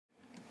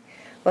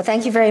Well,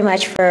 thank you very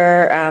much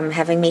for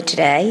having me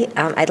today.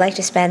 I'd like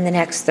to spend the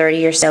next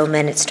 30 or so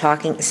minutes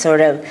talking, sort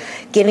of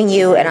giving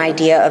you an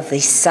idea of the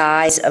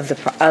size of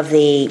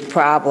the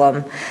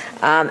problem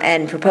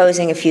and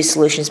proposing a few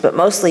solutions, but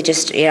mostly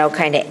just,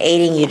 kind of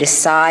aiding you to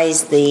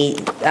size the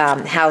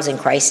housing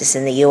crisis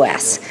in the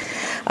U.S.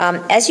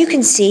 As you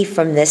can see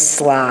from this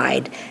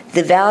slide,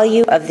 the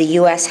value of the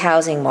U.S.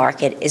 housing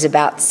market is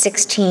about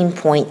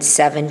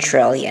 $16.7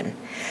 trillion.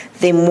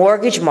 The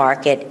mortgage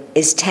market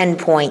is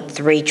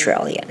 $10.3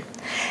 trillion.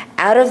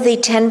 Out of the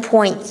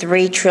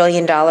 $10.3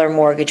 trillion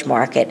mortgage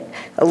market,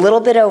 a little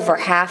bit over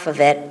half of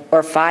it,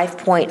 or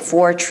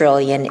 $5.4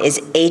 trillion,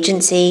 is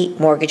agency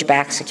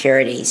mortgage-backed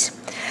securities.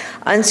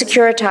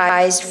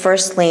 Unsecuritized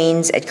first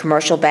liens at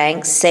commercial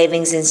banks,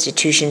 savings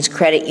institutions,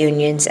 credit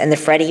unions, and the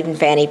Freddie and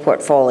Fannie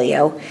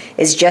portfolio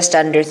is just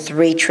under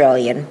 $3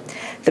 trillion.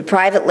 The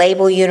private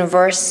label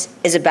universe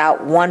is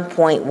about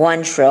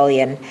 $1.1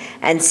 trillion,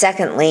 and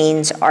second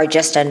liens are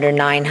just under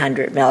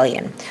 $900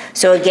 million.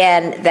 So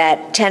again,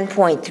 that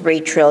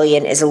 $10.3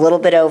 trillion is a little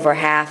bit over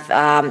half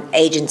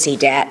agency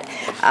debt,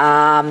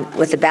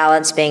 with the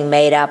balance being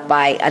made up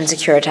by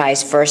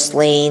unsecuritized first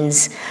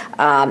liens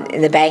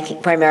in the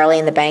banking, primarily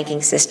in the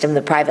banking system,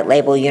 the private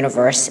label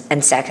universe,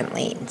 and second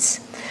liens.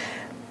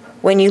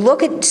 When you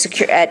look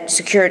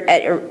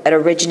at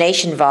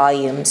origination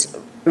volumes,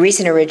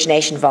 recent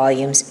origination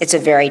volumes, it's a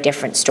very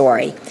different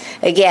story.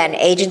 Again,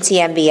 agency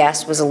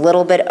MBS was a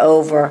little bit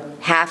over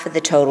half of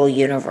the total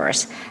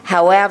universe.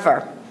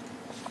 However,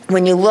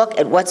 when you look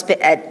at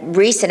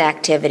recent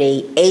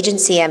activity,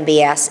 agency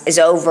MBS is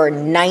over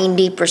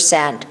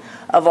 90%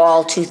 of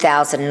all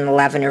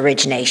 2011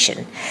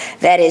 origination.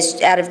 That is,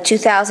 out of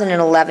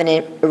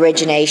 2011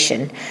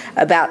 origination,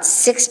 about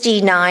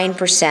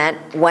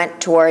 69% went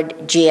toward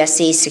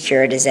GSE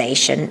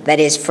securitization, that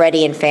is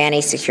Freddie and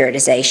Fannie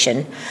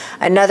securitization.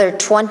 Another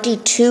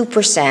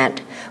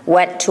 22%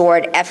 went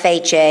toward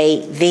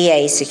FHA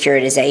VA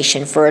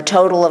securitization, for a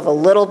total of a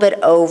little bit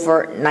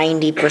over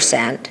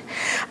 90%.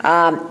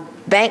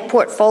 Bank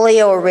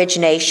portfolio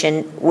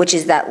origination, which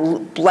is that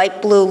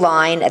light blue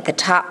line at the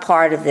top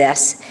part of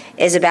this,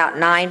 is about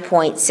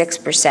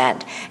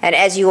 9.6%. And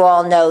as you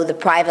all know, the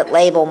private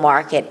label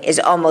market is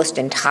almost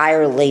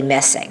entirely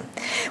missing.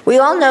 We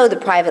all know the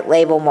private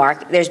label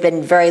market. There's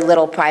been very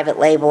little private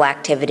label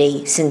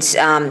activity since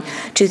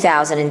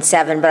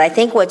 2007. But I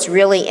think what's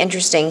really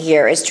interesting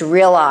here is to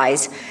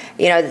realize,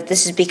 that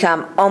this has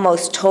become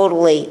almost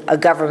totally a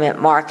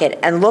government market.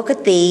 And look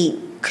at the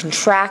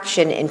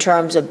contraction in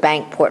terms of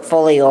bank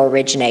portfolio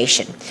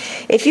origination.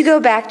 If you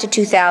go back to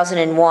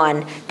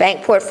 2001,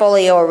 bank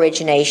portfolio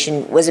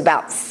origination was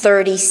about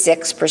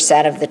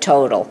 36% of the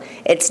total.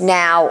 It's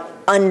now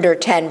under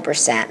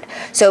 10%.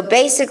 So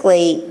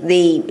basically,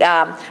 the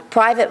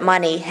private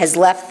money has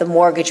left the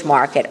mortgage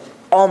market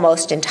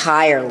almost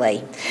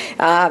entirely,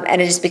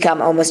 and it has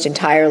become almost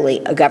entirely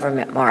a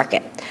government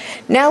market.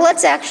 Now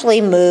let's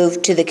actually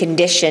move to the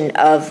condition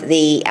of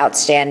the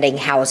outstanding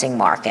housing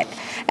market.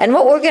 And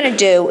what we're going to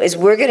do is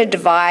we're going to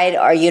divide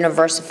our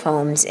universe of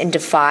homes into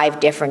 5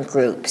 different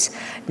groups.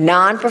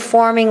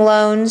 Non-performing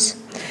loans,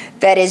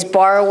 that is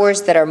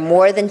borrowers that are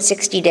more than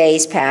 60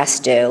 days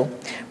past due.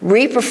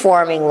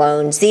 Reperforming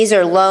loans, these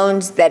are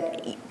loans that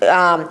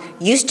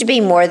used to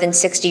be more than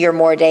 60 or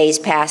more days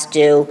past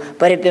due,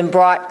 but have been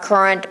brought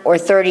current or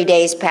 30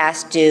 days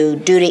past due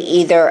to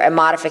either a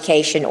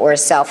modification or a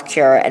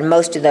self-cure, and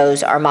most of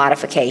those are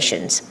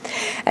modifications.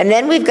 And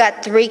then we've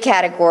got 3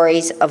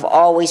 categories of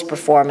always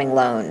performing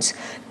loans.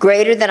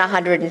 Greater than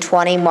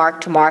 120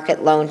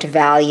 mark-to-market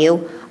loan-to-value,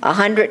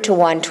 100 to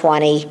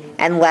 120,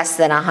 and less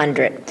than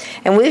 100.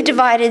 And we've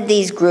divided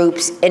these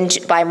groups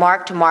by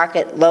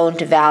mark-to-market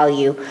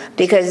loan-to-value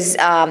because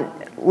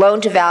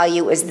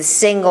loan-to-value is the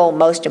single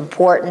most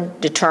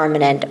important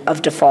determinant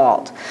of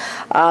default.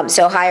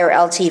 So higher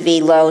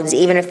LTV loans,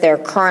 even if they're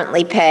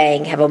currently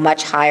paying, have a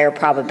much higher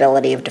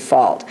probability of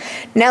default.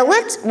 Now,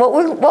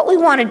 what we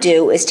want to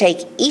do is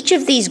take each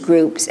of these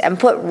groups and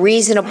put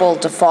reasonable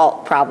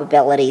default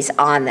probabilities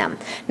on them.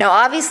 Now,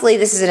 obviously,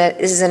 this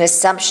is an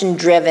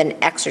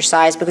assumption-driven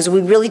exercise because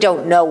we really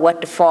don't know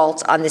what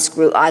defaults on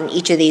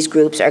each of these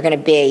groups are going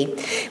to be.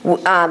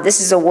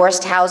 This is a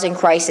worse housing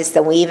crisis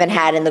than we even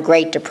had in the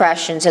Great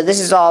Depression. So this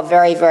is all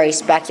very, very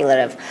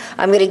speculative.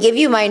 I'm going to give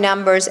you my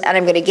numbers, and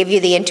I'm going to give you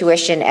the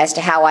intuition as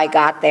to how I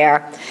got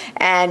there.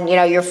 And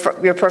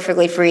you're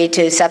perfectly free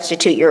to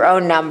substitute your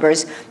own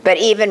numbers. But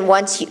even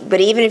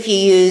if you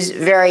use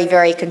very,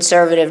 very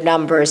conservative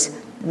numbers,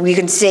 we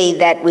can see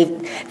that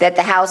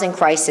the housing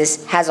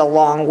crisis has a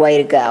long way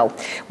to go.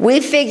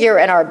 We figure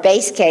in our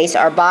base case,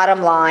 our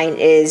bottom line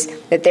is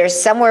that there's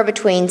somewhere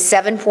between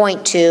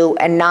 7.2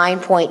 and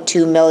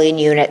 9.2 million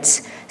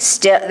units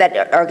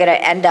that are going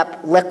to end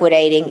up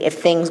liquidating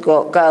if things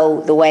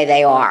go the way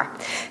they are.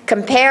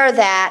 Compare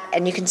that,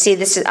 and you can see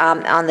this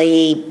on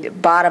the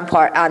bottom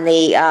part, on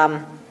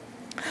the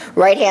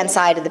right-hand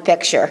side of the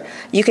picture,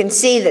 you can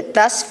see that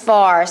thus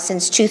far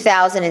since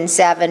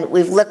 2007,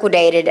 we've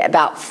liquidated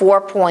about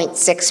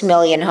 4.6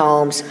 million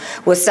homes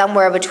with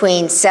somewhere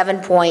between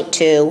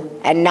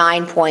 7.2 and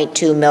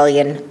 9.2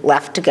 million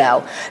left to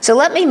go. So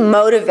let me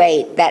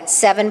motivate that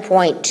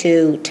 7.2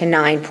 to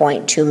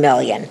 9.2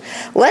 million.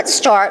 Let's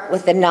start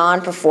with the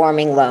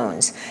non-performing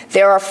loans.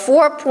 There are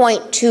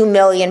 4.2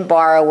 million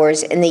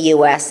borrowers in the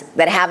U.S.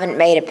 that haven't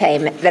made a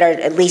payment, that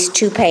are at least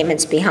 2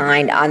 payments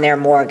behind on their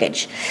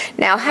mortgage.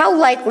 Now, how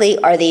likely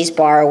are these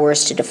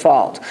borrowers to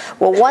default?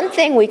 Well, one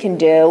thing we can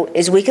do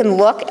is we can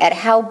look at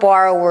how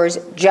borrowers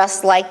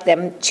just like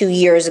them 2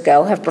 years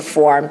ago have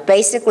performed.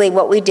 Basically,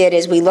 what we did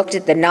is we looked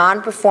at the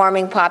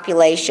non-performing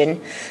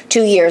population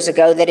 2 years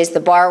ago, that is the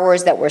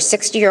borrowers that were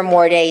 60 or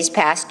more days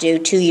past due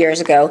 2 years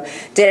ago,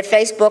 did a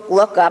Facebook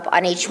lookup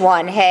on each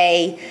one.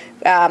 Hey,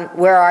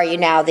 where are you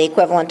now? The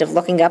equivalent of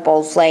looking up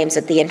old flames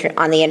at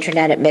on the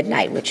internet at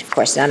midnight, which of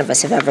course none of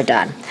us have ever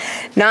done.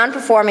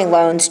 Non-performing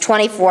loans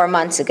 24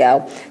 months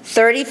ago,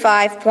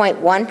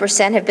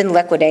 35.1% have been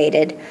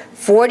liquidated,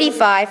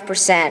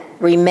 45%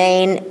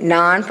 remain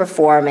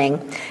non-performing,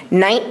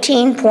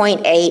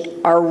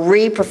 19.8% are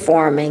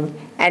re-performing,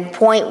 and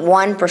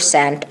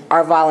 0.1%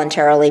 are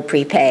voluntarily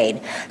prepaid.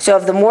 So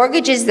of the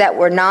mortgages that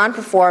were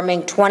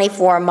non-performing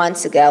 24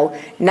 months ago,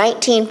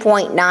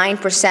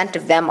 19.9%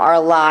 of them are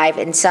alive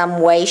in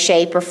some way,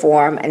 shape, or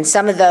form, and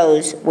some of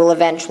those will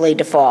eventually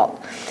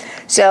default.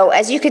 So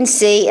as you can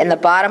see in the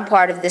bottom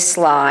part of this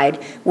slide,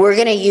 we're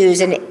going to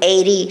use an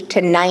 80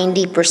 to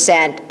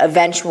 90%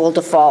 eventual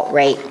default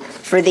rate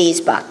for this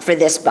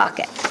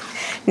bucket.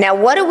 Now,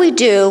 what do we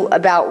do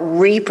about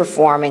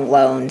re-performing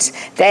loans?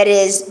 That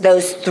is,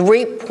 those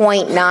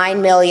 3.9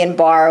 million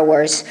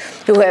borrowers,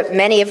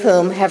 many of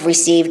whom have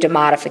received a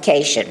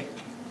modification.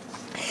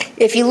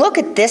 If you look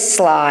at this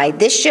slide,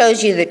 this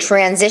shows you the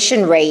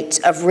transition rates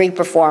of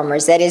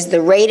re-performers. That is,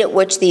 the rate at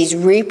which these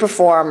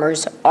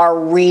re-performers are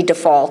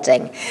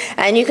re-defaulting.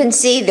 And you can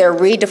see they're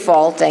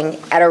re-defaulting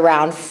at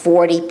around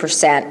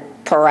 40%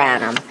 per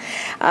annum.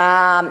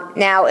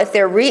 Now, if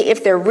they're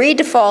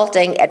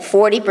re-defaulting at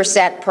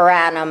 40% per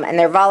annum and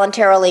they're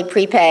voluntarily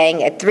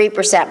prepaying at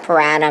 3% per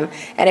annum,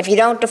 and if you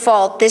don't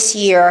default this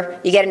year,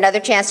 you get another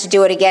chance to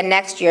do it again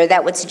next year,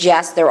 that would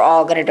suggest they're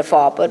all going to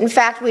default. But in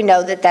fact, we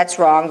know that that's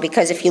wrong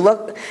because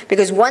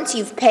once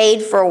you've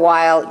paid for a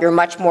while, you're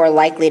much more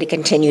likely to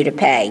continue to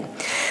pay.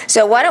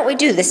 So why don't we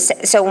do this?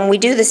 So when we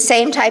do the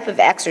same type of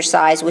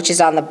exercise, which is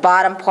on the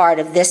bottom part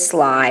of this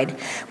slide,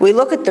 we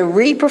look at the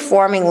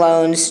re-performing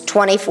loans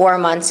 24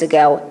 months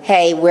ago.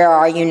 Hey, where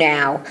are you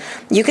now?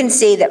 You can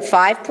see that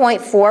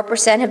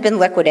 5.4% have been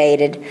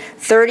liquidated,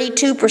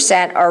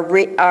 32%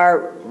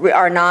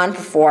 are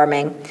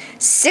non-performing,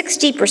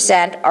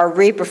 60% are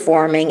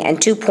re-performing, and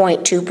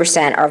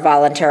 2.2% are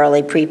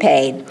voluntarily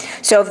prepaid.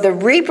 So of the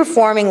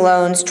re-performing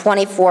loans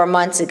 24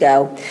 months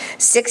ago,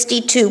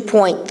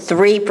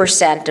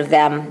 62.3% of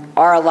them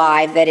are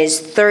alive. That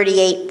is,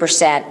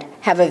 38%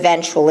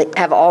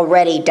 have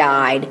already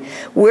died.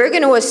 We're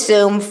going to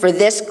assume for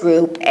this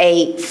group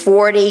a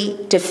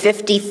 40 to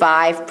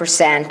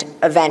 55%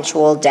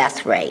 eventual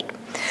death rate.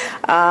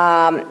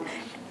 Now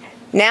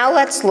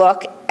let's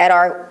look at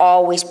our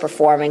always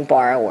performing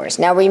borrowers.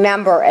 Now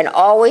remember, an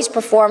always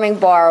performing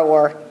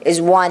borrower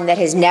is one that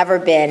has never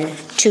been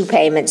 2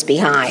 payments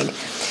behind.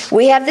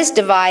 We have this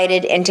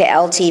divided into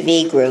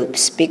LTV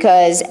groups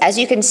because, as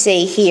you can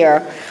see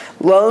here,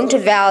 loan to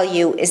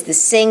value is the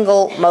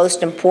single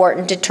most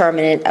important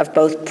determinant of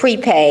both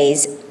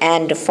prepays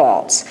and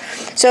defaults.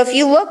 So if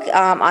you look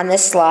on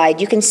this slide,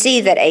 you can see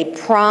that a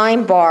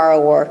prime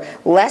borrower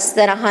less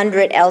than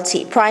 100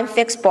 prime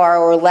fixed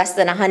borrower less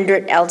than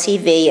 100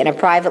 LTV in a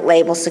private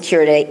label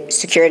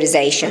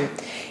securitization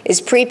is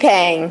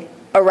prepaying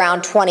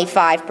around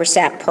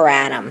 25% per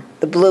annum,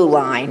 the blue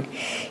line.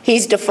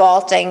 He's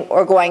defaulting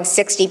or going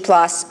 60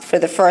 plus for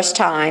the first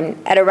time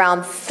at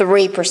around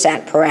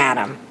 3% per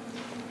annum.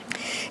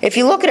 If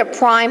you look at a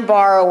prime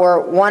borrower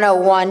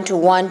 101 to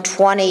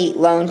 120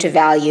 loan to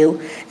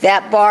value,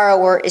 that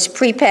borrower is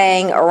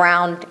prepaying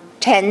around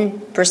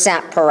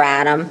 10% per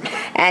annum,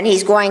 and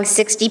he's going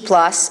 60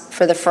 plus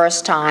for the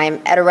first time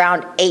at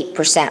around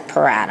 8%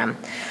 per annum.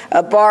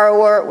 A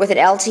borrower with an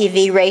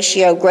LTV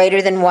ratio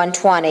greater than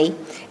 120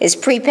 is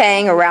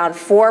prepaying around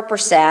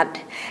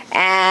 4%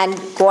 and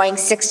going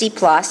 60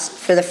 plus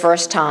for the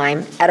first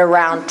time at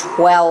around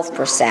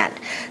 12%.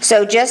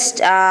 So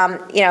just,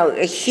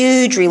 a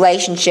huge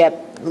relationship.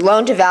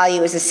 Loan to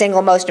value is the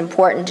single most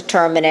important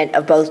determinant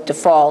of both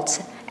defaults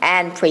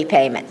and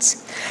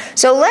prepayments.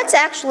 So let's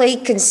actually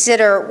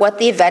consider what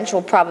the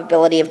eventual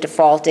probability of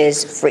default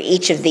is for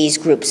each of these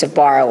groups of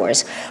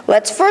borrowers.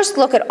 Let's first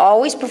look at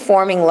always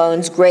performing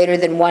loans greater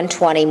than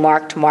 120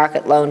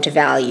 mark-to-market loan to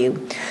value.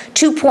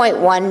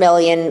 2.1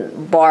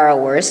 million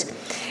borrowers.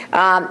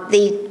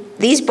 The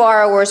these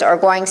borrowers are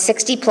going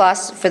 60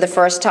 plus for the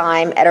first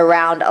time at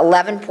around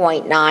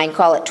 11.9,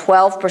 call it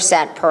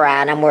 12% per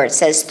annum, where it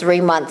says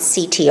 3-month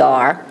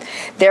CTR.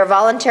 They're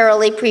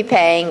voluntarily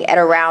prepaying at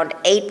around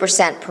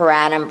 8% per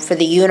annum for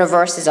the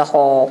universe as a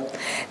whole.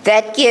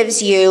 That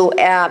gives you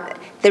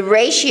the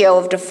ratio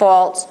of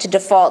defaults to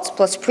defaults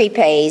plus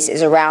prepays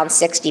is around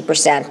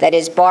 60%. That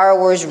is,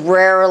 borrowers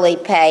rarely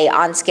pay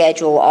on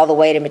schedule all the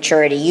way to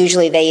maturity.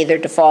 Usually they either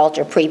default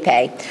or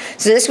prepay.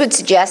 So this would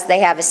suggest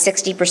they have a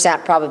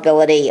 60%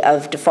 probability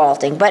of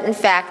defaulting. But in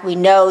fact, we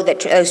know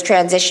that those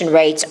transition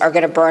rates are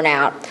going to burn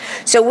out.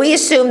 So we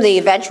assume the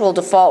eventual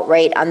default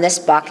rate on this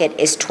bucket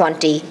is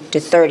 20 to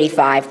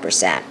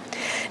 35%.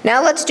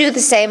 Now let's do the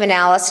same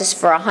analysis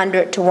for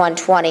 100 to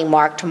 120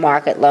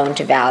 mark-to-market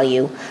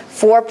loan-to-value,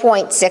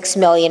 4.6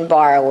 million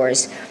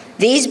borrowers.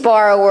 These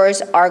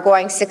borrowers are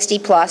going 60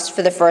 plus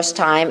for the first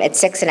time at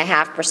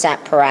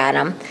 6.5% per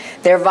annum.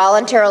 They're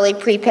voluntarily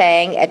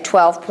prepaying at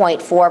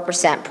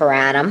 12.4% per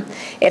annum.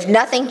 If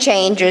nothing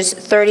changes,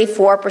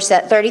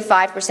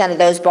 35% of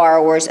those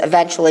borrowers are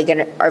eventually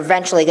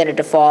going to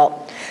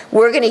default.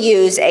 We're going to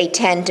use a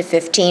 10 to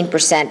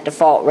 15%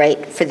 default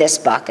rate for this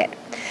bucket.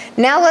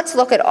 Now let's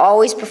look at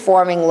always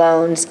performing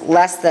loans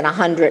less than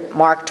 100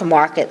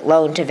 mark-to-market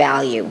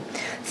loan-to-value.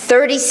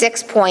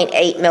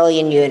 36.8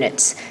 million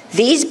units.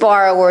 These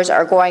borrowers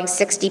are going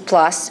 60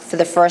 plus for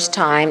the first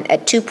time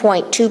at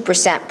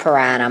 2.2% per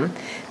annum.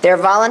 They're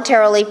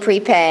voluntarily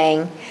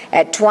prepaying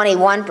at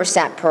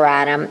 21% per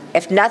annum.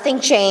 If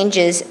nothing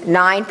changes,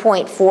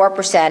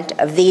 9.4%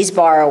 of these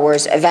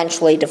borrowers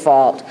eventually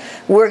default.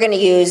 We're going to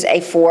use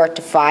a 4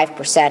 to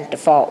 5%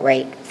 default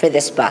rate for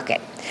this bucket.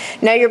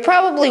 Now you're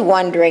probably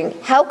wondering,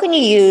 how can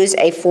you use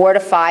a 4 to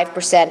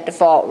 5%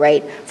 default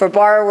rate for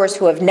borrowers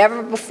who have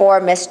never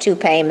before missed 2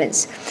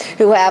 payments,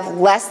 who have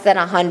less than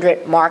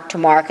 100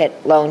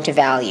 mark-to-market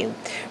loan-to-value?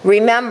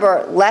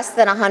 Remember, less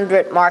than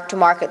 100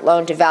 mark-to-market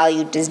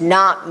loan-to-value does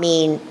not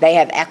mean they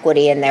have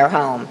equity in their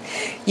home.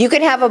 You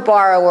can have a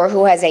borrower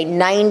who has a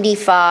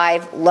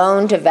 95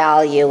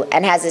 loan-to-value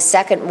and has a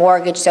second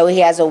mortgage, so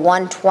he has a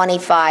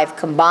 125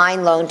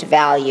 combined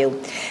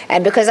loan-to-value.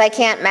 And because I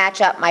can't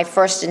match up my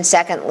first and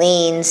second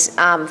liens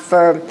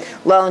for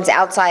loans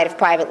outside of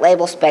private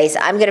label space,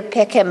 I'm going to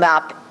pick him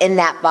up in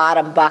that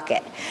bottom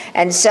bucket.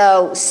 And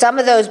so some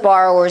of those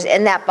borrowers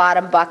in that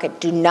bottom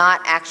bucket do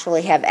not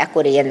actually have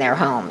equity in their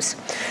homes.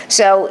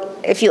 So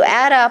if you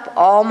add up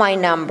all my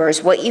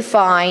numbers, what you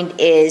find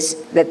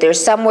is that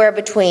there's somewhere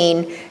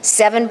between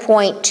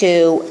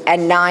 7.2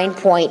 and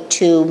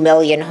 9.2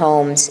 million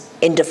homes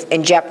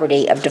in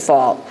jeopardy of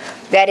default.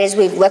 That is,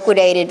 we've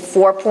liquidated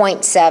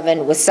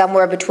 4.7 with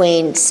somewhere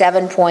between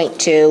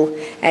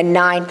 7.2 and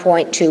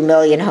 9.2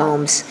 million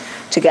homes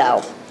to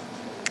go.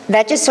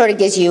 That just sort of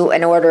gives you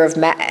an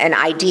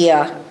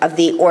idea of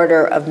the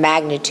order of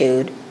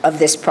magnitude of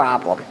this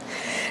problem.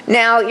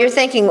 Now you're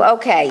thinking,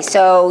 okay,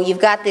 so you've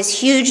got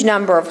this huge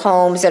number of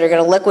homes that are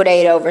going to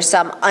liquidate over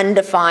some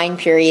undefined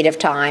period of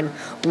time.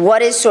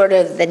 What is sort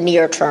of the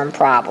near-term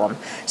problem?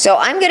 So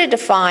I'm going to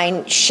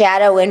define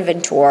shadow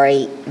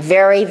inventory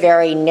very,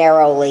 very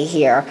narrowly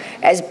here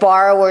as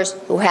borrowers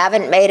who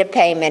haven't made a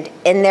payment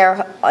in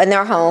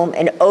their home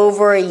in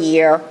over a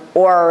year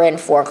or are in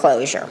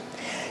foreclosure.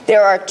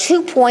 There are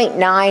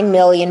 2.9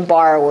 million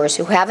borrowers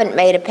who haven't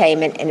made a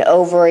payment in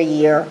over a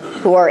year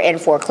who are in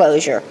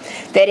foreclosure.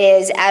 That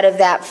is, out of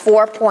that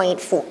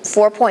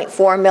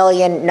 4.4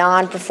 million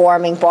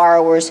non-performing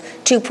borrowers,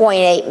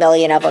 2.8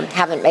 million of them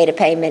haven't made a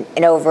payment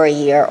in over a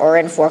year or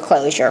in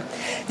foreclosure.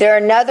 There are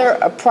another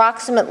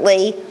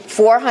approximately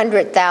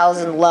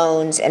 400,000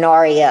 loans in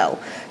REO.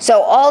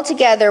 So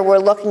altogether, we're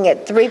looking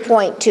at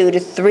 3.2 to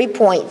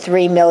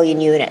 3.3 million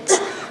units.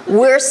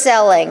 We're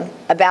selling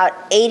about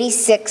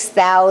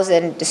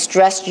 86,000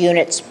 distressed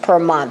units per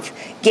month,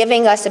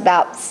 giving us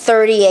about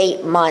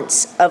 38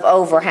 months of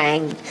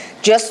overhang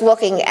just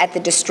looking at the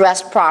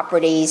distressed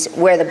properties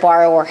where the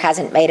borrower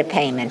hasn't made a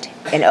payment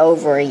in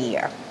over a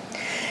year.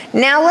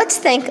 Now let's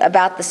think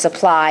about the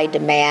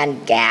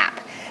supply-demand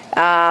gap.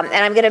 And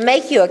I'm going to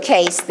make you a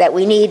case that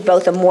we need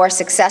both a more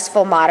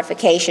successful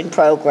modification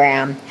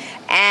program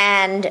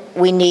and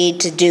we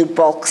need to do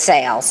bulk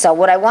sales. So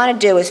what I want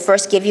to do is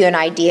first give you an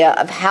idea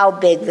of how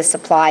big the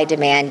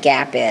supply-demand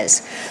gap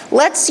is.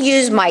 Let's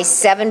use my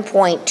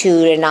 7.2 to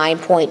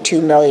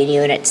 9.2 million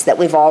units that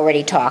we've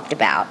already talked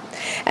about.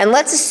 And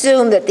let's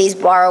assume that these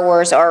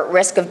borrowers are at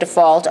risk of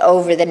default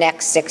over the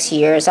next 6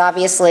 years.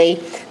 Obviously,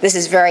 this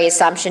is very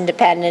assumption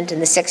dependent,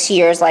 and the 6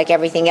 years, like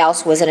everything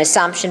else, was an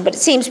assumption, but it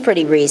seems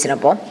pretty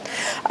reasonable.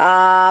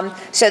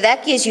 So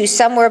that gives you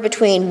somewhere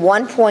between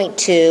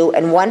 1.2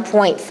 and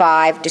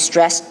 1.5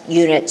 distressed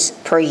units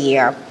per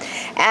year.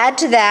 Add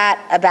to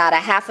that about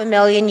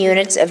 500,000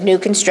 units of new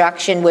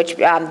construction, which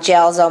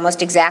gels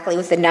almost exactly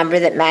with the number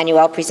that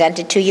Manuel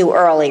presented to you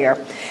earlier.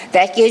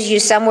 That gives you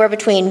somewhere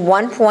between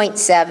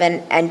 1.7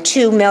 and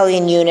 2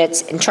 million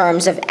units in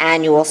terms of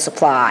annual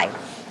supply.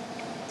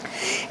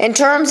 In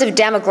terms of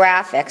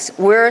demographics,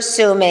 we're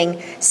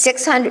assuming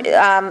 600,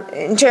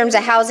 in terms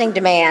of housing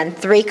demand,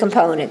 3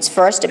 components.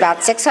 First,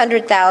 about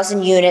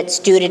 600,000 units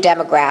due to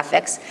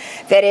demographics.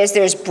 That is,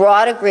 there's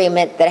broad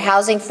agreement that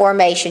housing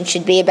formation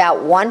should be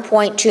about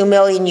 1.2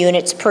 million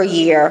units per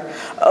year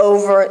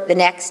over the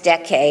next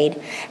decade.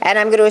 And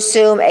I'm going to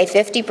assume a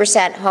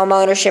 50% home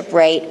ownership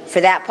rate for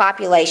that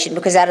population,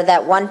 because out of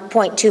that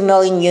 1.2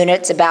 million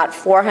units, about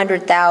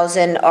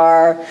 400,000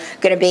 are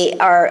going to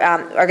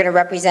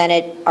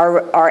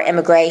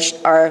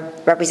are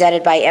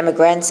represented by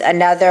immigrants.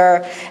 And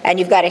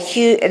you've got a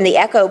huge, and the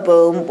echo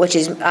boom, which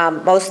is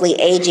mostly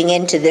aging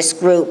into this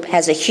group,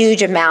 has a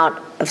huge amount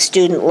of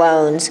student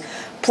loans.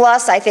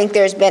 Plus, I think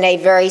there's been a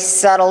very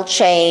subtle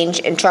change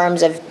in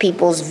terms of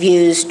people's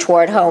views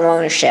toward home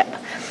ownership.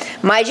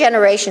 My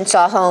generation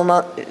saw home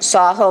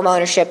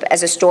ownership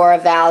as a store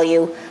of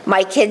value.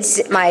 My kids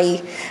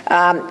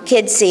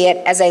see it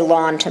as a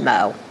lawn to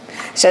mow.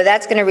 So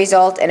that's going to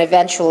result in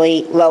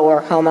eventually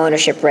lower home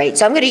ownership rate.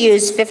 So I'm going to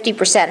use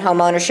 50% home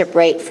ownership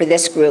rate for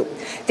this group.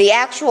 The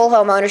actual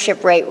home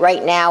ownership rate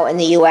right now in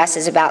the U.S.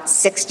 is about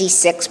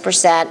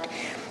 66%.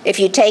 If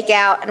you take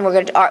out, and we're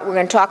going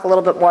to talk a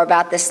little bit more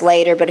about this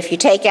later, but if you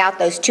take out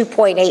those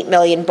 2.8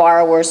 million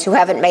borrowers who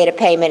haven't made a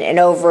payment in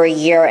over a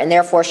year and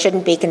therefore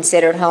shouldn't be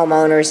considered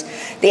homeowners,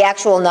 the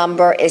actual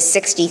number is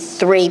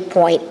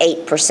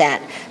 63.8%.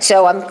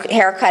 So I'm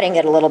haircutting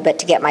it a little bit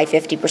to get my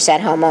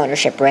 50% home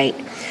ownership rate.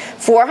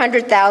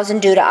 400,000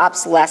 due to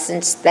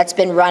obsolescence. That's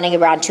been running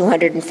around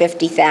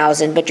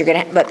 250,000,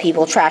 but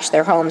people trash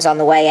their homes on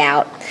the way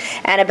out.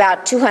 And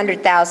about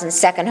 200,000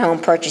 second home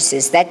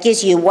purchases. That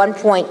gives you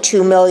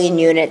 1.2 million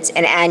units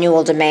in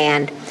annual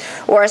demand,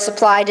 or a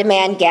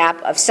supply-demand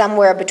gap of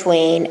somewhere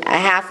between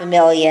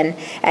 500,000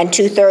 and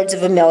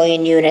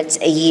 2/3 units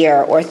a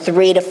year, or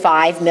 3 to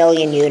 5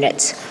 million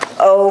units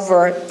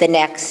over the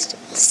next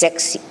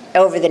 6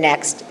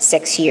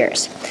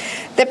 years.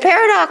 The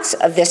paradox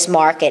of this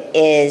market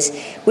is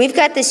we've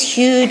got this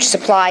huge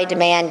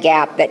supply-demand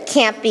gap that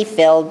can't be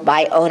filled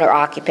by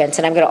owner-occupants,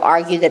 and I'm going to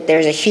argue that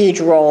there's a huge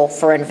role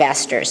for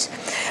investors.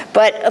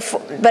 But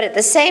at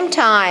the same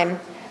time,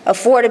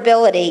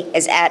 affordability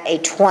is at a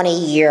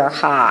 20-year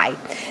high.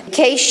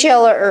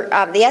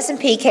 The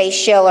S&P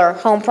Case-Shiller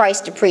home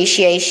price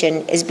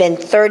depreciation has been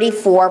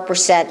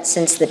 34%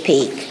 since the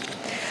peak.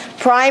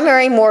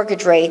 Primary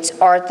mortgage rates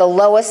are at the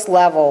lowest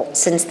level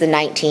since the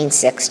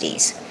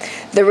 1960s.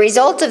 The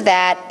result of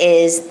that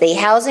is the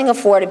Housing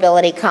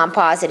Affordability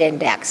Composite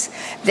Index.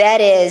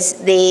 That is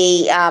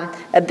the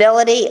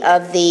ability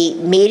of the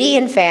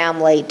median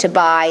family to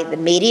buy the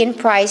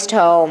median-priced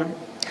home,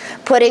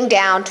 putting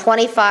down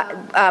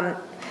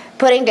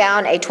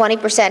a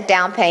 20%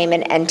 down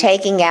payment and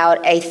taking out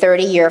a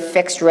 30-year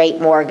fixed-rate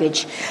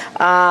mortgage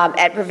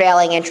at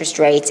prevailing interest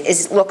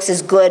rates looks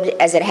as good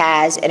as it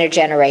has in a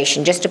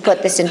generation. Just to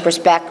put this in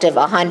perspective,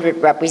 100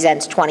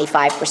 represents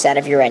 25%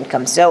 of your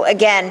income. So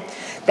again,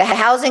 the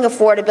Housing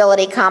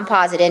Affordability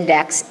Composite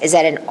Index is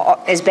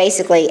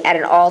basically at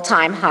an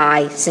all-time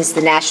high since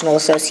the National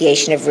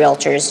Association of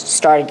Realtors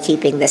started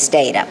keeping this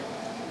data.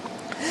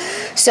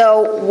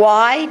 So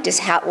why does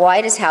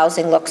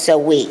housing look so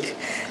weak?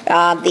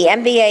 The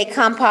MBA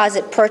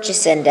Composite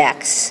Purchase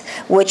Index,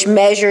 which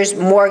measures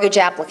mortgage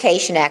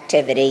application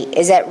activity,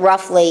 is at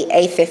roughly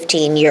a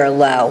 15-year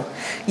low.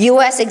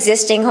 U.S.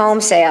 existing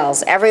home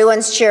sales,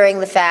 everyone's cheering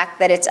the fact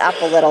that it's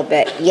up a little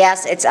bit.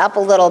 Yes, it's up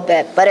a little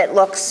bit, but it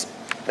looks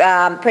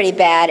pretty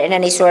bad in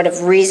any sort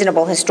of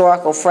reasonable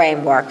historical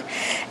framework.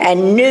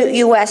 And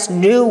U.S.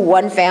 new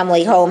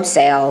one-family home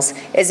sales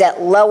is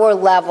at lower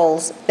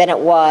levels than it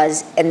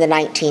was in the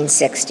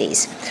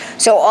 1960s.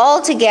 So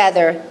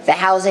altogether, the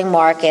housing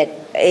market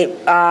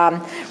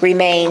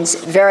remains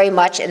very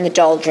much in the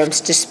doldrums,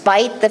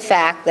 despite the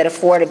fact that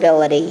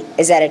affordability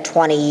is at a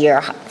 20-year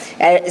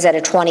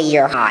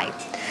high.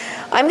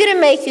 I'm going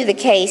to make you the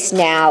case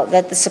now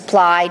that the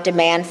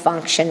supply-demand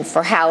function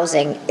for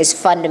housing is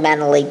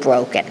fundamentally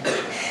broken.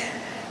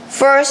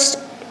 First,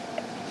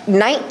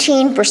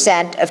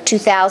 19% of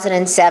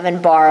 2007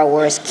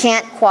 borrowers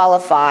can't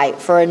qualify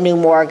for a new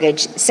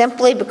mortgage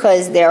simply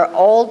because their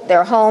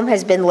home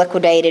has been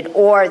liquidated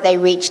or they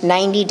reached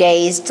 90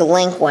 days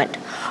delinquent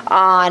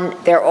on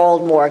their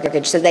old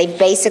mortgage. So they've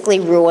basically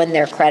ruined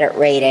their credit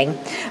rating.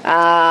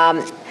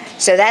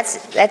 So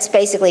that's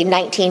basically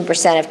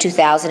 19% of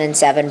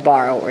 2007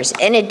 borrowers.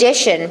 In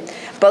addition,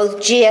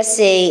 both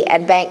GSE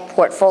and bank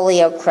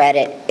portfolio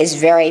credit is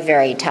very,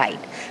 very tight.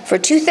 For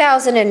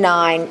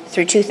 2009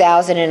 through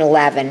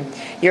 2011,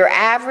 your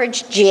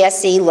average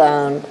GSE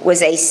loan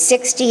was a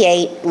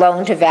 68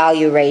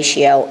 loan-to-value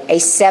ratio, a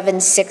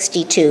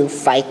 762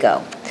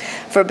 FICO.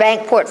 For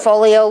bank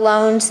portfolio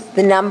loans,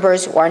 the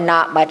numbers were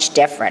not much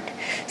different.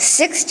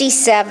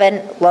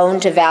 67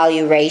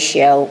 loan-to-value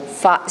ratio,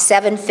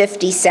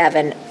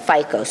 757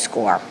 FICO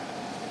score.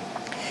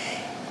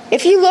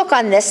 If you look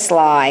on this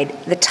slide,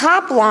 the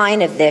top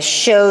line of this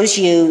shows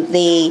you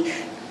the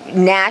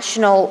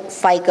national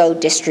FICO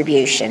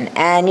distribution,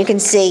 and you can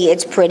see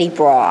it's pretty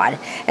broad.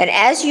 And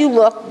as you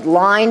look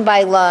line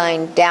by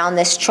line down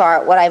this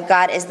chart, what I've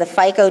got is the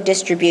FICO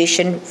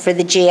distribution for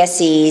the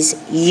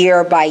GSEs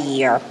year by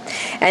year.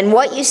 And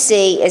what you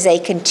see is a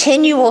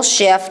continual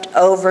shift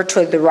over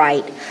to the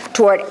right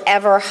toward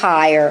ever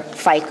higher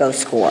FICO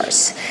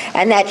scores.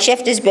 And that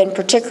shift has been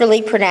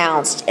particularly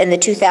pronounced in the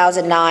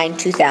 2009,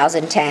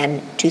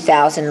 2010,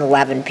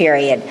 2011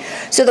 period.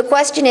 So the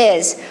question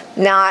is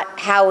not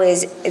how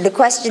is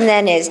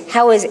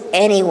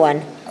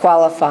anyone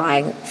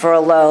qualifying for a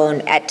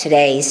loan at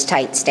today's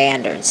tight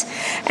standards?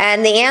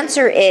 And the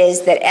answer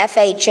is that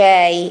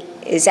FHA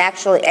is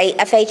actually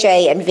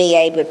FHA and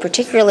VA, but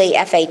particularly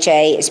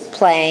FHA is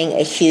playing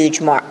a huge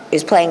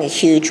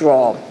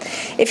role.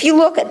 If you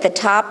look at the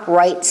top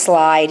right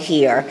slide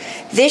here,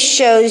 this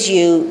shows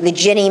you the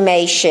Ginnie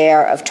Mae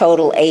share of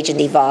total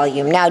agency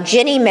volume. Now,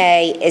 Ginnie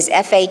Mae is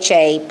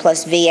FHA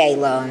plus VA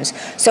loans.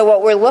 So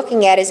what we're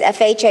looking at is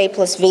FHA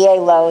plus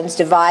VA loans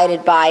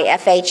divided by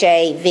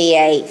FHA,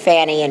 VA,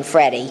 Fannie, and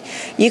Freddie.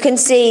 You can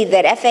see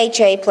that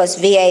FHA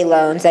plus VA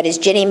loans, that is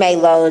Ginnie Mae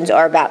loans,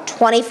 are about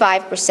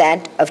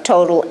 25% of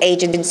total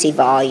agency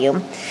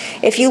volume.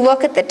 If you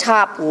look at the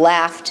top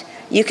left,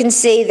 you can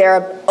see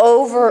they're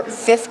over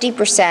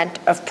 50%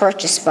 of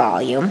purchase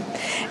volume,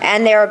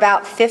 and they're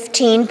about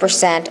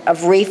 15% of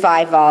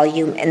refi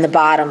volume in the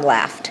bottom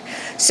left.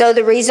 So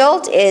the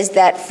result is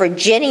that for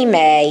Ginnie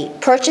Mae,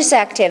 purchase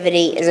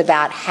activity is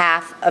about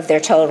half of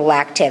their total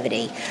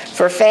activity.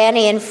 For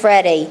Fannie and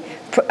Freddie,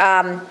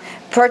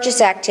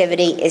 purchase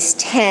activity is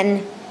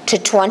 10 to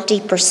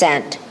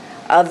 20%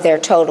 of their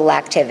total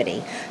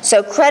activity.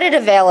 So credit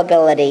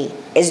availability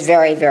is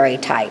very, very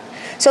tight.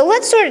 So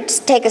let's sort of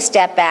take a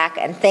step back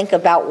and think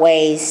about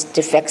ways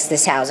to fix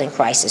this housing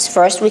crisis.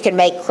 First, we can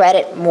make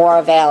credit more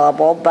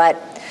available, but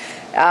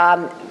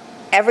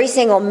every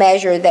single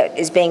measure that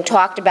is being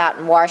talked about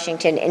in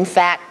Washington, in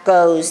fact,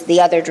 goes the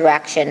other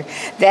direction.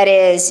 That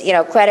is,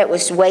 credit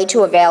was way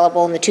too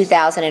available in the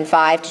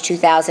 2005 to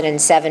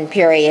 2007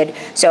 period.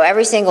 So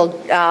every single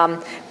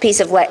piece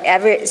of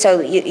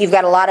you've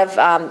got a lot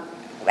of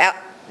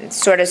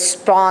sort of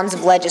spawns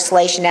of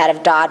legislation out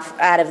of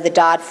the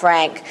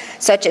Dodd-Frank,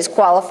 such as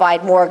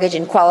qualified mortgage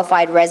and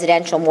qualified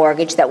residential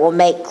mortgage, that will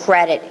make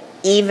credit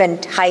even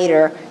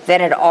tighter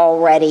than it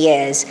already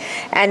is.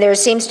 And there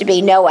seems to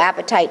be no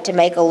appetite to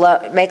make a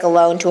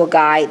loan to a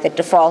guy that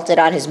defaulted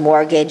on his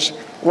mortgage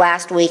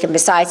last week, and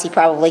besides, he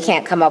probably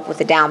can't come up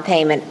with a down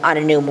payment on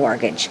a new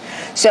mortgage.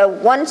 So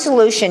one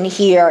solution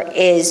here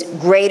is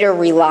greater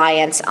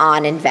reliance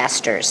on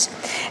investors.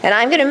 And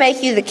I'm going to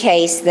make you the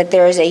case that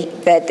there's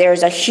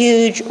a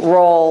huge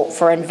role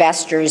for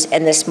investors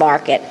in this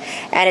market.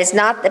 And it's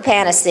not the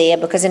panacea,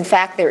 because in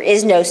fact there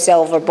is no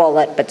silver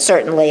bullet, but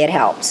certainly it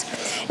helps.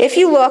 If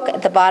you look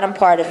at the bottom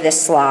part of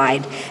this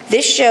slide,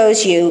 this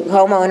shows you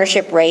home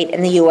ownership rate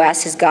in the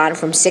U.S. has gone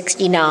from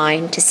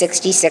 69 to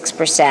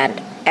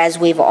 66%, as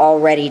we've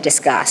already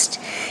discussed.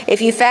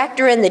 If you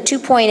factor in the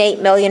 2.8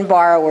 million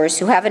borrowers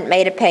who haven't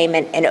made a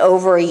payment in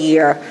over a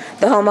year,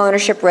 the home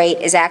ownership rate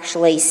is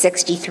actually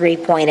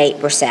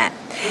 63.8%.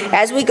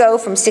 As we go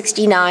from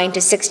 69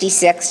 to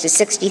 66 to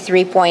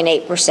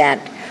 63.8%,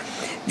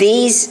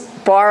 these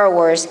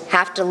borrowers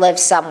have to live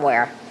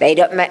somewhere. They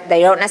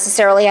don't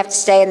necessarily have to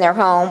stay in their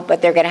home, but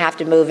they're going to have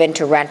to move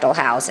into rental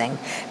housing.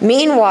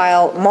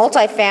 Meanwhile,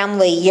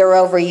 multifamily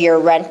year-over-year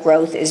rent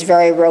growth is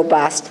very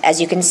robust,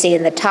 as you can see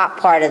in the top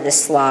part of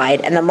this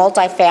slide, and the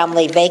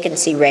multifamily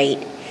vacancy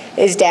rate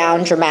is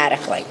down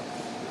dramatically.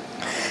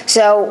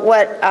 So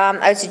what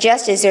I would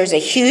suggest is there's a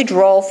huge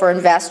role for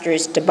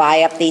investors to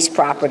buy up these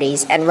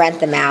properties and rent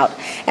them out.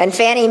 And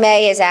Fannie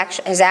Mae has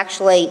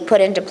actually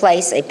put into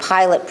place a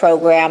pilot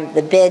program.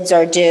 The bids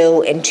are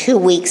due in 2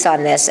 weeks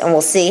on this, and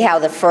we'll see how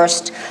the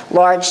first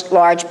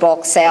large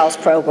bulk sales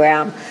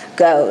program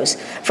goes.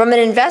 From an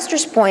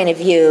investor's point of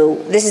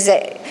view,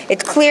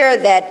 it's clear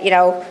that,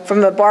 from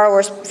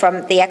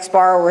the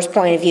ex-borrower's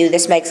point of view,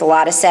 this makes a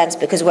lot of sense,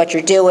 because what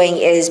you're doing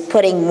is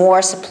putting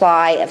more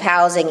supply of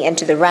housing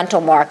into the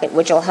rental market,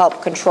 which will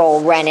help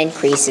control rent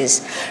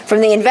increases.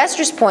 From the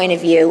investor's point of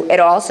view, it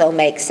also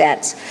makes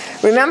sense.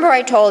 Remember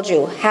I told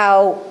you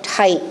how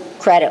tight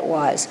credit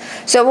was.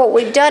 So what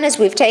we've done is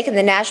we've taken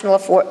the National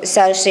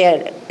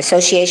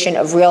Association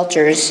of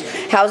Realtors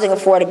Housing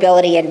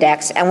Affordability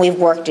Index, and we've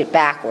worked it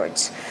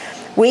backwards.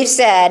 We've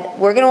said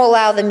we're going to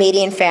allow the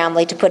median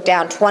family to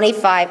spend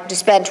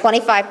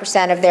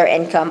 25% of their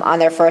income on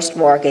their first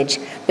mortgage.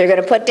 They're going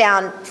to put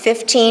down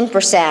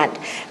 15%,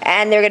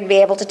 and they're going to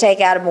be able to take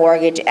out a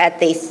mortgage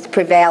at the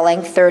prevailing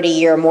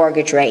 30-year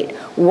mortgage rate.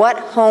 What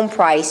home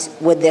price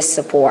would this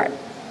support?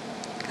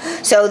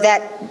 So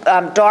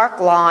that dark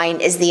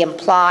line is the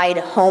implied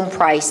home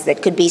price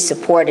that could be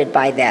supported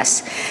by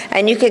this.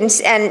 And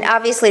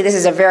obviously this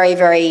is a very,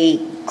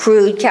 very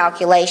crude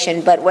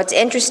calculation, but what's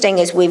interesting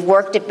is we've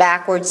worked it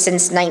backwards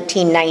since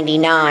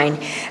 1999,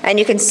 and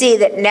you can see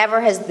that never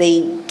has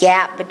the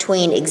gap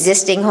between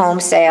existing home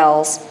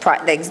sales,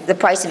 the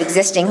price of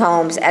existing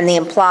homes, and the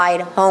implied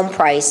home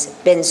price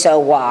been so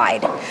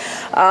wide.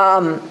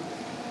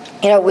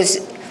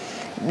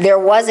 there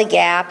was a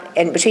gap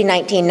between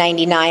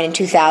 1999 and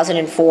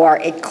 2004.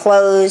 It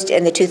closed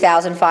in the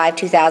 2005,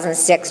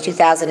 2006,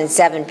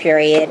 2007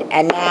 period,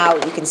 and now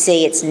you can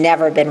see it's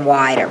never been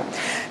wider.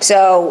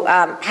 So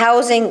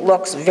housing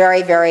looks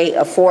very, very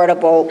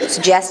affordable,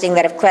 suggesting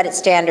that if credit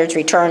standards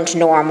return to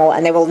normal,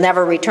 and they will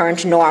never return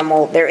to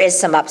normal, there is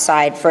some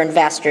upside for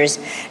investors.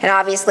 And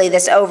obviously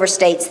this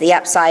overstates the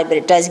upside, but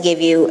it does give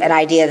you an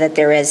idea that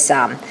there is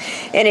some.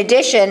 In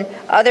addition,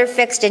 other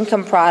fixed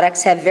income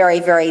products have very,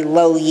 very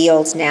low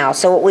yields now.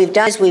 So what we've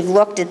done is we've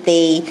looked at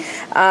the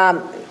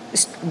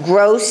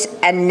gross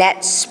and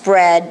net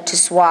spread to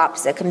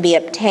swaps that can be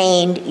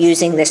obtained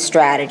using this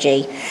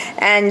strategy.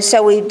 And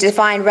so we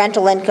defined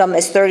rental income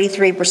as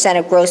 33%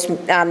 of gross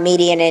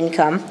median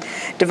income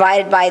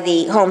divided by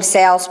the home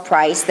sales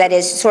price. That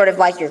is sort of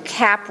like your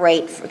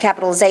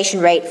capitalization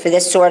rate for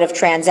this sort of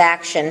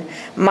transaction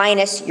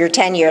minus your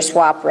 10-year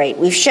swap rate.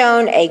 We've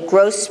shown a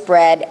gross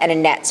spread and a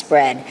net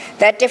spread.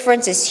 That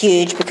difference is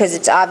huge because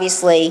it's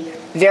obviously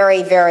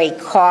very, very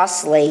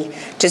costly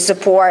to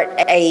support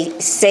a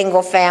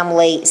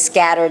single-family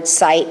scattered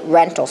site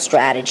rental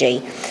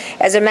strategy.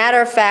 As a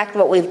matter of fact,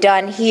 what we've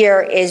done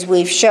here is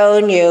we've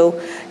shown you,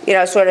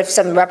 sort of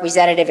some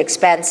representative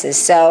expenses.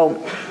 So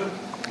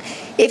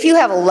if you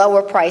have a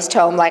lower priced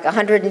home, like a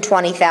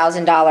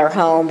 $120,000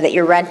 home that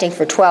you're renting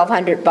for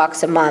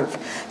 $1,200 a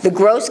month, the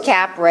gross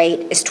cap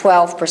rate is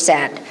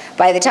 12%.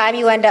 By the time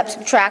you end up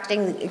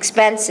subtracting the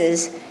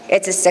expenses,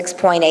 it's a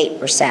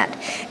 6.8%.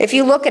 If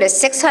you look at a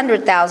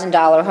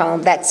 $600,000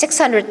 home, that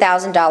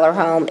 $600,000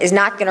 home is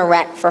not going to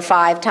rent for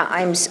 5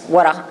 times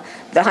what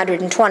the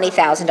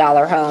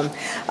 $120,000 home.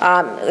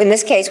 In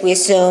this case, we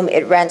assume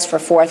it rents for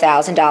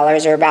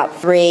 $4,000, or about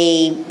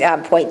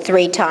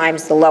 3.3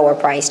 times the lower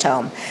priced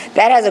home.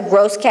 That has a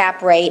gross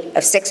cap rate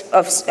of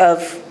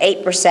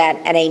 8%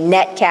 and a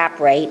net cap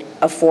rate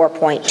of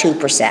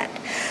 4.2%.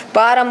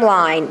 Bottom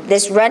line,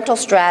 this rental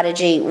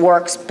strategy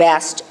works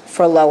best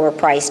for lower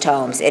priced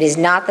homes. It is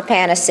not the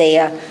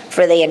panacea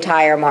for the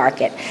entire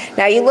market.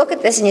 Now you look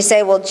at this and you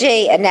say, well,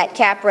 gee, a net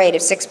cap rate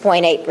of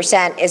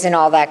 6.8% isn't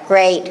all that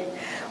great.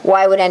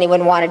 Why would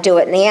anyone want to do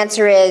it? And the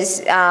answer is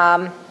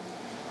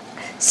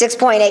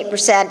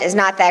 6.8% is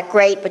not that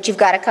great, but you've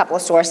got a couple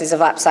of sources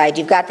of upside.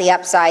 You've got the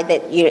upside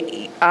that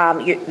the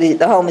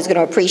home is going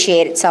to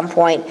appreciate at some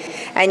point,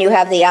 and you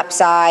have the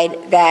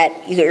upside that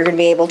you're going to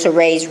be able to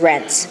raise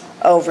rents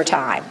over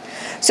time.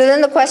 So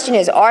then the question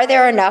is, are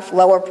there enough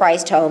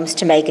lower-priced homes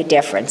to make a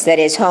difference? That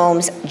is,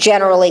 homes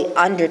generally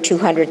under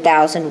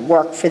 $200,000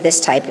 work for this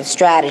type of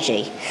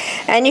strategy.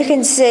 And you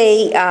can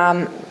see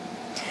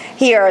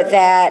here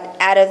that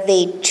out of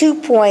the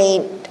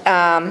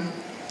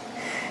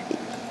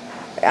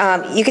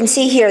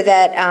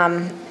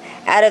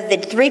out of the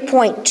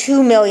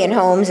 3.2 million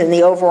homes in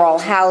the overall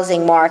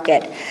housing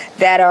market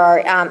that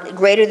are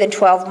greater than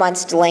 12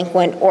 months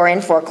delinquent or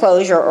in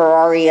foreclosure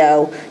or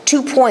REO,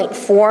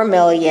 2.4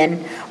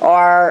 million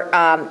are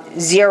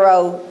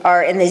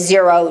in the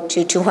 0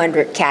 to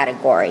 200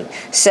 category.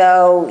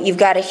 So you've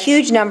got a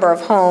huge number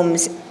of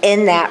homes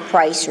in that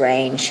price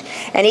range.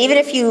 And even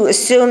if you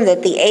assume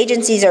that the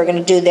agencies are going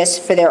to do this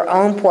for their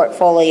own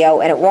portfolio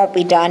and it won't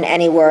be done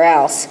anywhere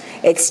else,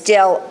 it's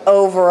still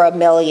over 1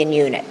 million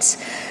units.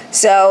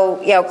 So,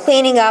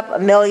 cleaning up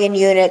 1 million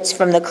units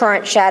from the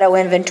current shadow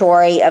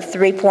inventory of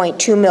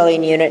 3.2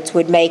 million units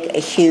would make a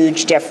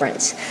huge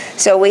difference.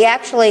 So we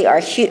actually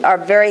are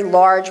very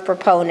large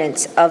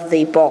proponents of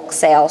the bulk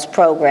sales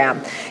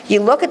program.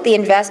 You look at the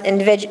investors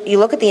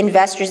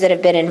that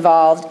have been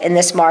involved in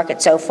this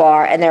market so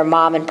far, and they're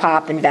mom and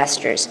pop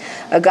investors.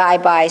 A guy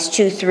buys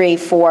 2, 3,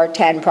 4,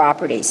 10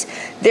 properties.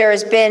 There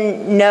has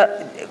been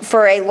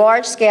for a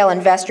large-scale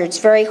investor, it's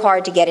very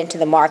hard to get into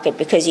the market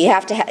because you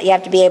have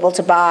to be able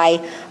to buy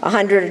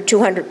 100 or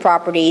 200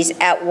 properties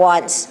at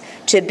once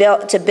to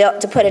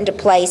put into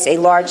place a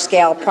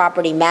large-scale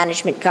property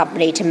management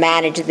company to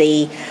manage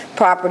the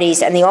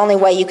properties, and the only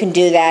way you can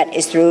do that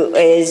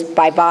is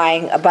by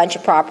buying a bunch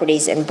of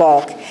properties in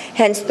bulk.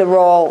 Hence the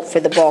role for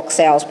the bulk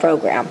sales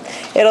program.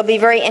 It'll be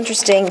very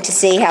interesting to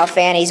see how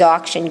Fannie's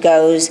auction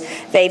goes.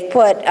 They've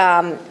put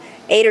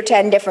 8 or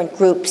 10 different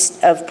groups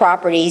of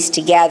properties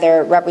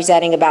together,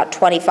 representing about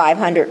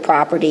 2,500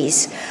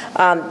 properties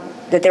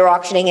that they're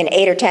auctioning in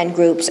 8 or 10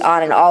 groups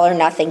on an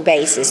all-or-nothing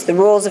basis. The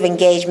rules of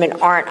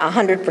engagement aren't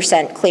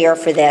 100% clear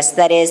for this.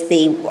 That is,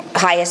 the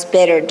highest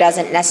bidder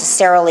doesn't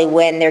necessarily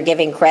win. They're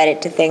giving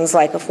credit to things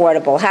like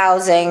affordable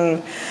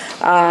housing,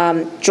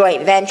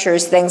 joint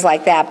ventures, things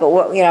like that.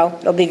 But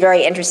it'll be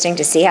very interesting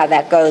to see how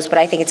that goes. But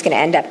I think it's going to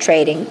end up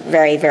trading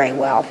very, very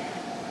well.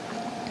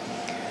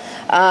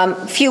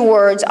 Few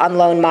words on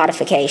loan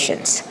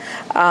modifications.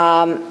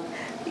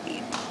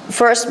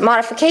 First,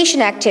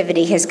 modification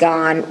activity has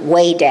gone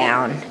way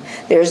down.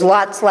 There's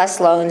lots less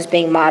loans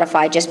being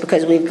modified just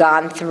because we've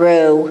gone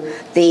through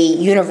the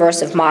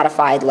universe of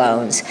modified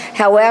loans.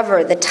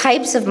 However, the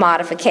types of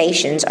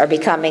modifications are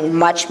becoming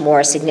much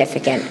more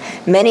significant.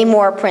 Many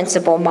more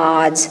principal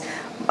mods,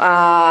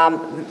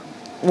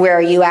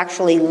 where you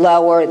actually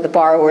lower the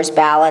borrower's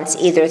balance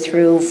either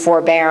through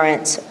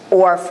forbearance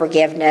or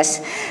forgiveness.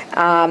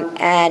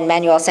 And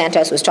Manuel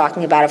Santos was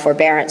talking about a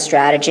forbearance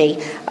strategy.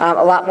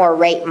 A lot more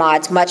rate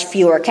mods, much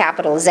fewer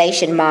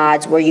capitalization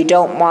mods where you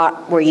don't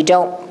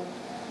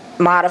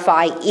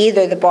modify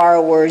either the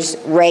borrower's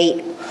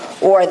rate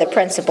or the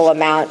principal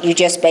amount. You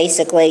just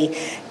basically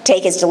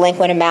take his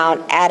delinquent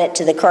amount, add it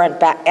to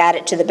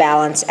the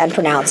balance, and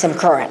pronounce him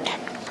current.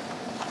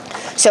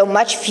 So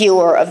much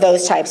fewer of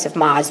those types of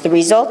mods. The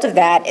result of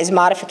that is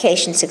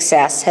modification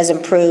success has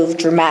improved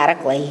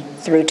dramatically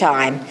through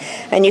time,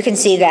 and you can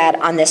see that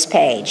on this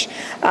page.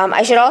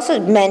 I should also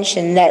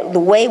mention that the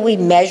way we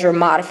measure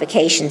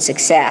modification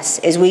success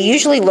is we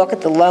usually look at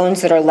the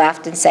loans that are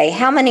left and say,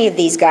 how many of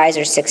these guys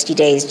are 60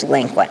 days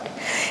delinquent?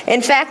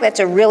 In fact,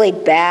 that's a really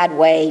bad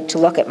way to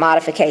look at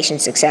modification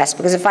success,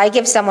 because if I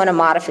give someone a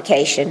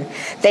modification,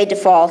 they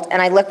default,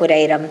 and I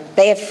liquidate them,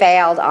 they have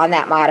failed on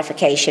that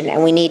modification,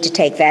 and we need to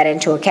take that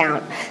into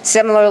account.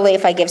 Similarly,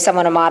 if I give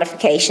someone a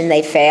modification,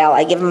 they fail,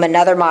 I give them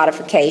another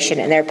modification,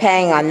 and they're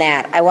paying on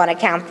that, I want to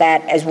count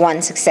that as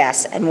one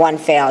success and one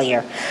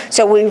failure.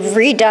 So we've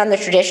redone the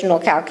traditional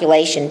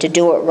calculation to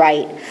do it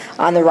right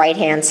on the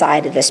right-hand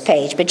side of this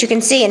page. But you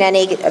can see in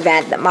any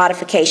event that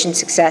modification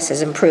success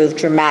has improved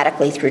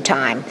dramatically through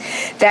time.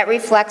 That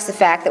reflects the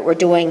fact that we're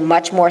doing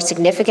much more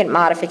significant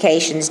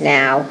modifications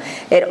now.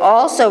 It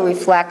also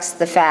reflects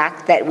the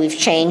fact that we've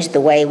changed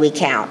the way we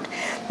count.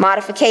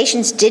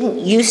 Modifications didn't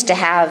used to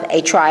have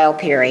a trial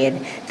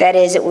period. That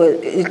is,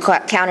 we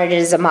counted it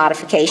as a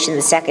modification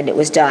the second it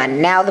was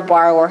done. Now the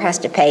borrower has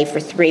to pay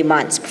for 3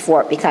 months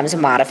before it becomes a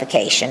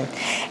modification.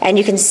 And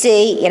you can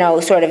see,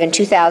 sort of in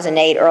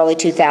 2008, early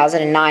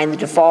 2009, the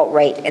default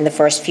rate in the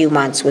first few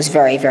months was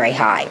very, very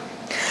high.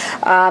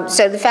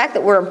 So the fact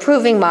that we're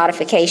improving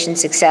modification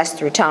success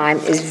through time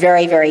is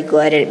very, very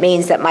good. And it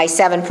means that my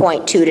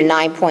 7.2 to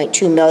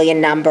 9.2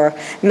 million number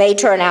may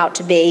turn out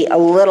to be a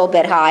little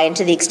bit high. And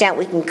to the extent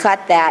we can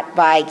cut that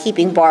by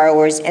keeping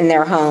borrowers in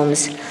their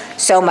homes,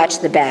 so much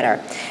the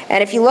better.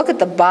 And if you look at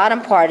the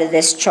bottom part of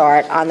this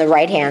chart on the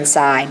right-hand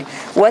side,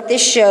 what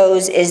this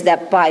shows is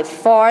that by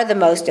far the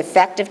most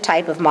effective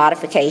type of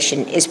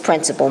modification is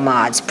principal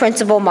mods.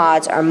 Principal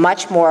mods are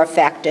much more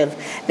effective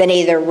than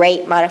either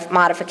rate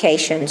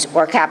modifications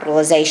or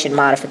capitalization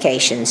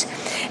modifications.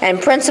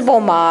 And principal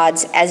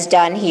mods, as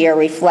done here,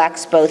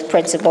 reflects both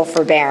principal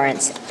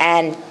forbearance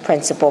and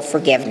principal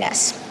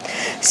forgiveness.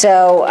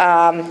 So,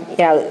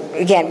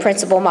 again,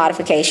 principal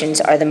modifications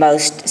are the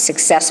most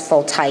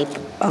successful type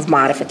of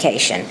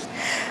modification.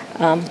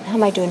 How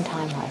am I doing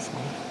time-wise?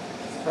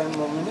 5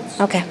 more minutes.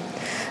 Okay.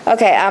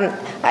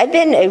 I've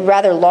been a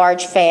rather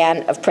large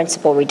fan of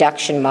principal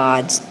reduction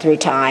mods through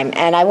time,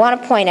 and I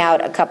want to point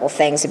out a couple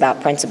things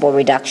about principal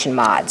reduction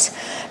mods.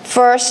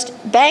 First,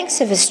 banks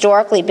have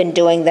historically been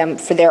doing them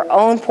for their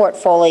own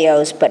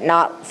portfolios, but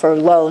not for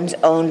loans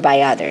owned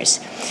by others.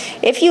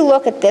 If you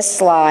look at this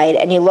slide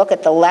and you look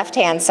at the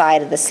left-hand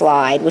side of the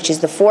slide, which is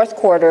the fourth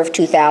quarter of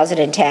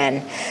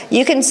 2010,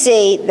 you can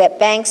see that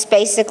banks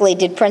basically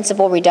did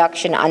principal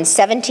reduction on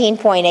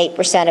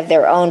 17.8% of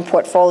their own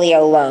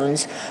portfolio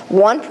loans,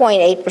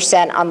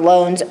 1.8% on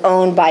loans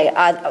owned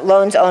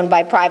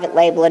by private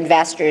label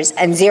investors,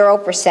 and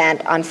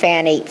 0% on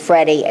Fannie,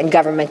 Freddie, and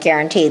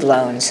government-guaranteed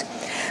loans.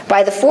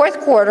 By the fourth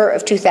quarter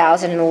of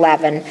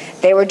 2011,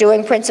 they were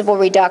doing principal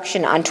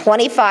reduction on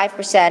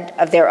 25%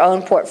 of their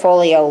own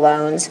portfolio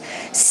loans,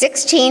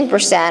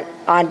 16%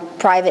 on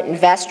private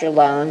investor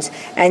loans,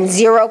 and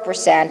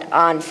 0%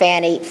 on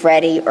Fannie,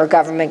 Freddie, or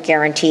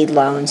government-guaranteed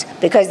loans,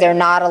 because they're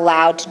not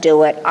allowed to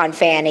do it on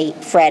Fannie,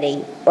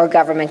 Freddie, or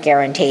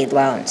government-guaranteed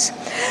loans.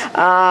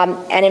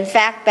 And in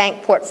fact,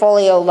 bank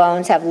portfolio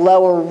loans have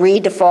lower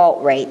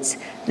redefault rates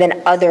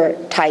than other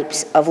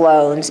types of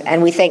loans,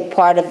 and we think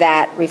part of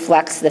that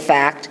reflects the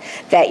fact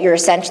that you're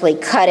essentially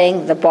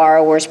cutting the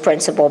borrower's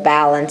principal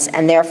balance,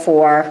 and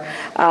therefore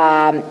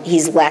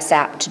he's less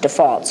apt to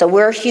default. So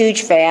we're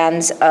huge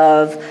fans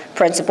of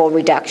principal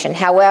reduction.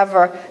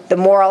 However, the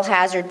moral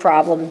hazard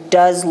problem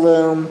does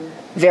loom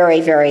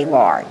very, very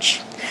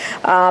large.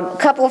 A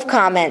couple of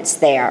comments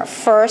there.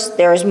 First,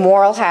 there is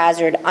moral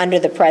hazard under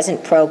the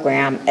present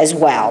program as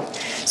well.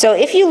 So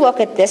if you look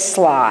at this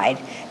slide,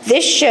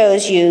 this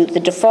shows you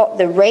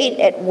the rate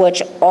at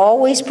which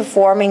always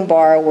performing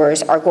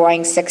borrowers are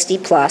going 60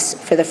 plus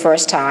for the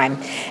first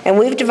time. And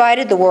we've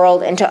divided the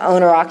world into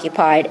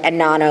owner-occupied and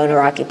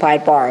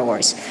non-owner-occupied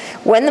borrowers.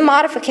 When the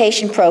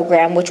modification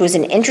program, which was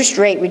an interest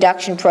rate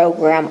reduction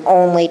program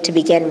only to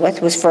begin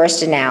with, was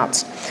first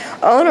announced,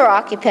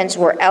 owner-occupants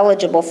were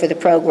eligible for the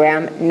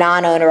program,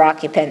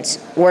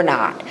 non-owner-occupants were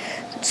not.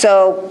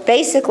 So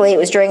basically, it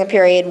was during a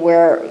period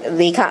where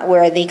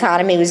the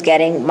economy was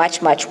getting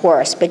much, much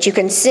worse. But you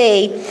can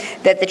see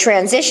that the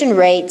transition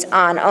rates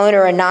on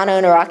owner and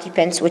non-owner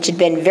occupants, which had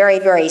been very,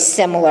 very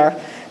similar,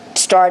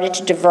 started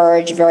to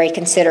diverge very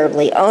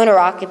considerably. Owner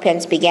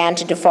occupants began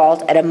to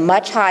default at a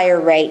much higher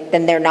rate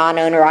than their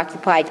non-owner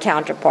occupied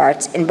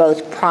counterparts in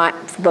both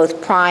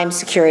prime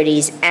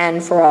securities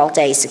and for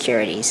Alt-A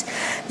securities.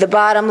 The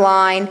bottom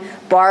line,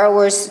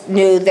 Borrowers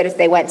knew that if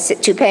they went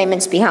 2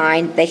 payments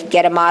behind, they could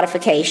get a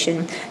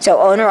modification. So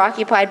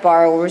owner-occupied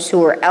borrowers who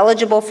were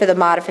eligible for the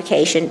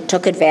modification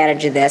took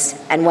advantage of this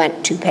and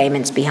went 2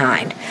 payments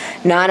behind.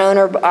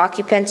 Non-owner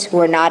occupants who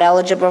were not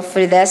eligible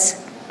for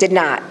this did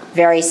not.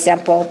 Very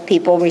simple.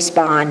 People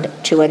respond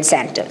to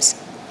incentives.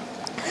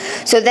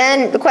 So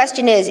then the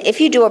question is, if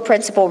you do a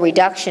principal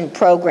reduction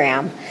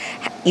program,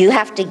 you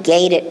have to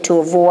gate it to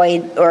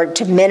avoid or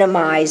to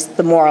minimize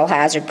the moral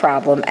hazard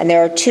problem, and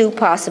there are 2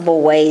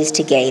 possible ways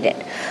to gate it.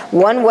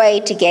 One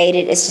way to gate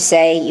it is to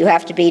say you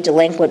have to be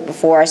delinquent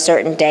before a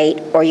certain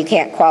date or you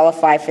can't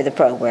qualify for the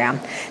program.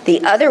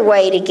 The other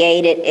way to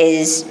gate it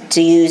is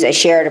to use a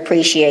shared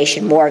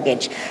appreciation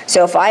mortgage.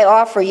 So if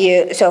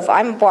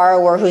I'm a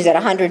borrower who's at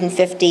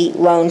 150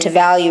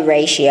 loan-to-value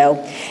ratio,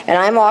 and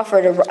I'm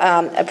offered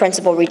a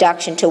principal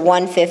reduction to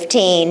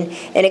 115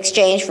 in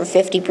exchange for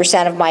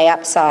 50% of my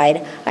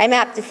upside, I'm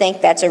apt to think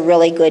that's a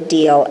really good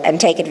deal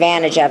and take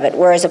advantage of it,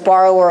 whereas a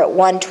borrower at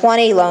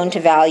 120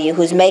 loan-to-value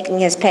who's making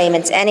his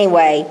payments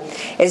anyway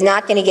is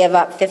not going to give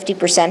up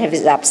 50% of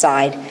his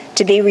upside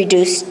to be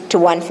reduced to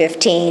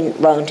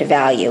 115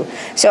 loan-to-value.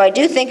 So I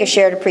do think a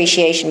shared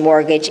appreciation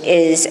mortgage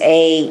is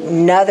a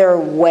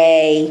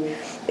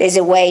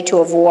way to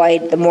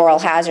avoid the moral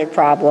hazard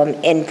problem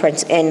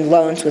in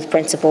loans with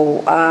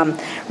principal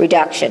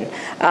reduction.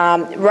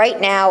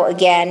 Right now,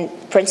 again,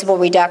 principal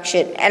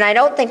reduction, and I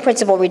don't think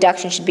principal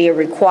reduction should be a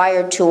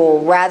required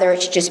tool. Rather,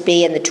 it should just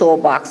be in the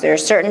toolbox. There are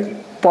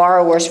certain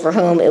borrowers for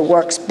whom it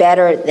works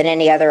better than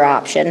any other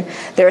option.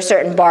 There are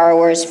certain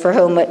borrowers for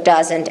whom it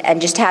doesn't, and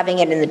just having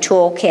it in the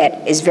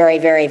toolkit is very,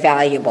 very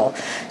valuable.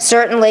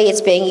 Certainly,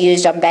 it's being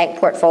used on bank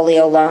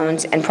portfolio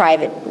loans and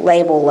private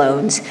label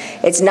loans.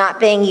 It's not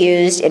being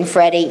used in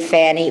Freddie,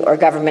 Fannie, or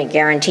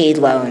government-guaranteed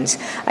loans.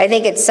 I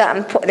think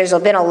there's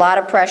been a lot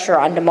of pressure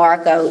on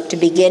DeMarco to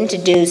begin to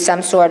do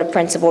some sort of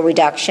principal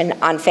reduction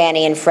on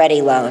Fannie and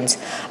Freddie loans.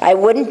 I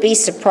wouldn't be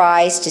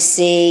surprised to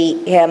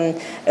see him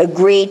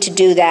agree to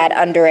do that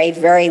under a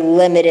very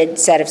limited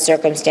set of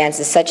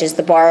circumstances, such as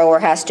the borrower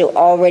has to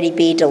already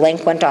be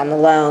delinquent on the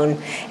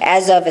loan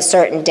as of a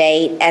certain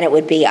date, and it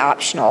would be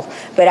optional.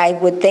 But I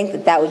would think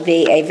that that would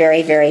be a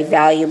very, very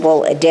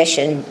valuable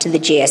addition to the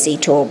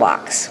GSE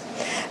toolbox.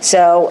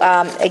 So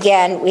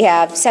again, we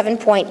have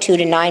 7.2 to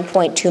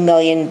 9.2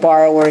 million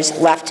borrowers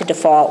left to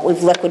default.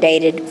 We've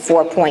liquidated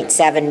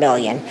 4.7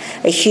 million,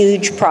 a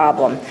huge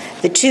problem.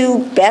 The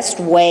 2 best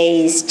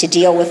ways to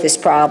deal with this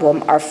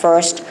problem are,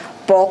 first,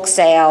 bulk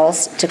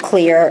sales to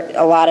clear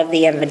a lot of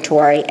the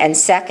inventory, and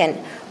second,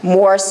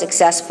 more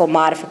successful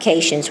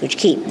modifications which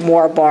keep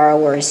more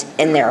borrowers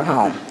in their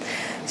home.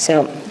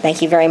 So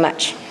thank you very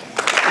much.